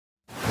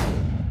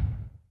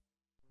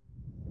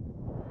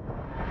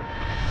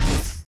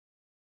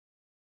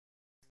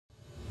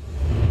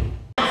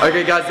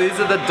Okay guys, these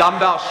are the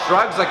dumbbell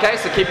shrugs, okay?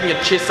 So keeping your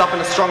chest up in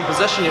a strong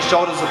position, your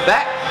shoulders are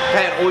back,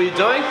 okay? And all you're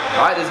doing,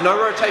 alright, there's no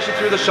rotation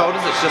through the shoulders,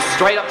 it's just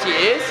straight up to your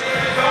ears.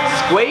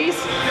 Squeeze,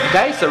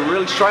 okay? So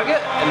really shrug it,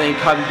 and then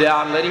come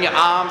down, letting your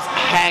arms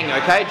hang,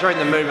 okay? During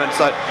the movement.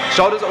 So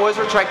shoulders always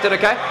retracted,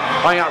 okay?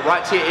 Going out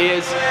right to your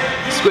ears,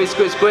 squeeze,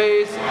 squeeze,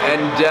 squeeze,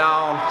 and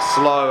down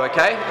slow,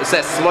 okay? It's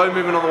that slow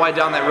movement on the way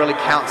down that really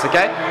counts,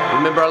 okay?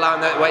 Remember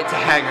allowing that weight to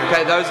hang,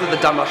 okay? Those are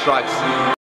the dumbbell shrugs.